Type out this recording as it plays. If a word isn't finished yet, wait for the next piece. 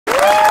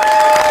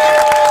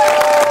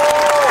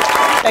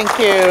Thank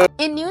you.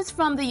 In news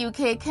from the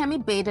UK,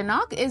 Kemi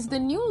Badenoch is the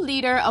new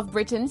leader of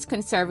Britain's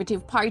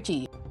Conservative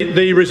Party.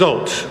 The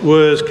result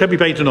was Kemi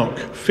Badenoch,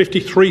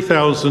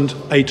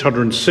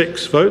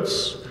 53,806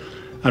 votes,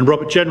 and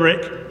Robert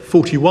Jenrick,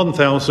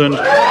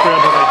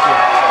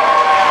 41,388.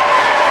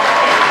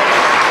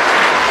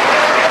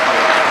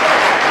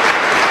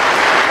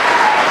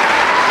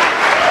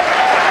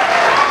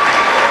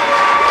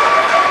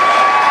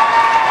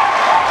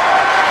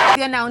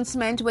 The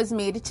announcement was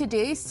made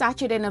today,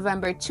 Saturday,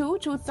 November 2,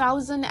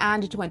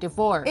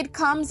 2024. It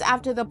comes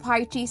after the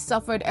party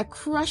suffered a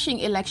crushing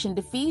election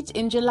defeat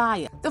in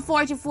July. The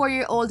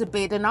 44-year-old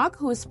Badenoch,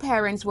 whose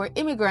parents were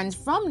immigrants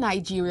from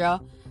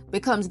Nigeria,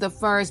 becomes the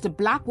first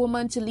black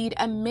woman to lead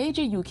a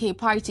major UK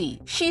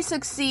party. She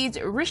succeeds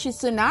Rishi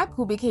Sunak,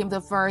 who became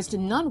the first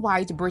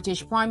non-white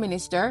British Prime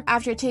Minister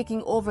after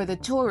taking over the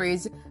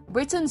Tories,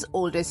 Britain's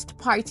oldest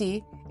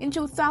party, in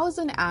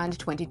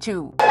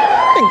 2022.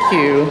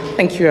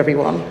 Thank you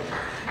everyone.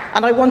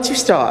 And I want to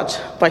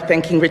start by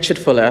thanking Richard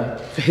Fuller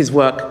for his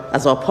work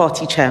as our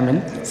party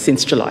chairman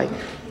since July.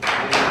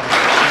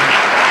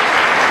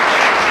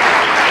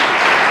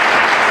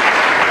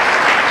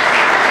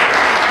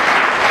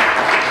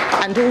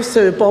 And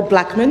also Bob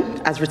Blackman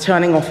as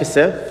returning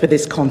officer for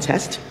this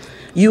contest.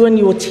 You and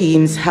your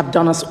teams have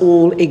done us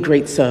all a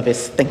great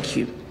service. Thank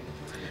you.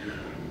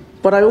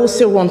 But I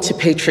also want to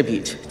pay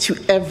tribute to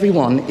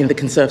everyone in the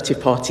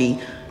Conservative Party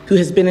who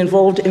has been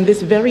involved in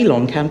this very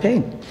long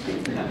campaign.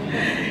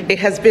 It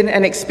has been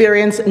an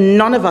experience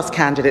none of us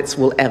candidates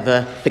will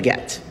ever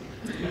forget.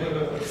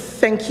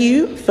 Thank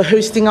you for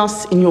hosting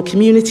us in your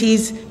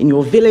communities, in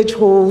your village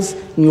halls,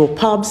 in your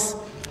pubs,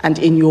 and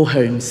in your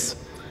homes.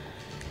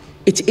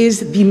 It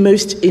is the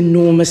most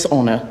enormous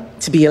honour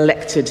to be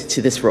elected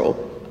to this role,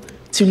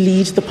 to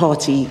lead the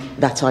party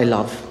that I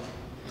love.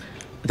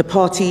 The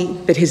party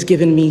that has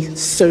given me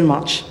so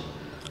much.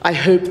 I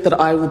hope that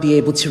I will be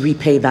able to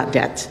repay that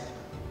debt.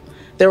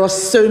 There are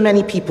so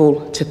many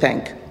people to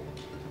thank.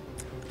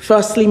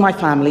 Firstly, my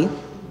family,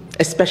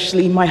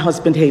 especially my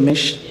husband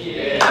Hamish.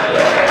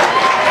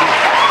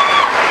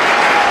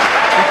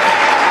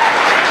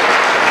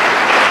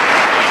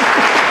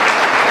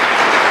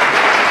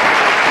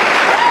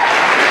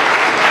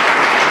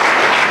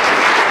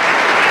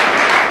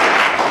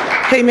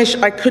 Hamish,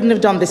 I couldn't have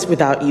done this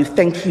without you.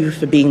 Thank you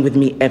for being with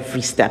me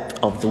every step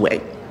of the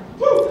way.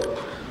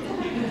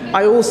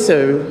 I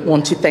also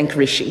want to thank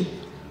Rishi.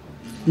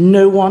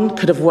 No one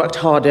could have worked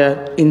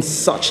harder in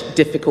such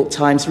difficult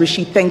times.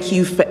 Rishi, thank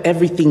you for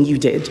everything you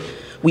did.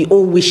 We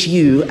all wish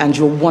you and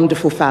your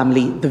wonderful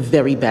family the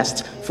very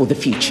best for the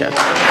future.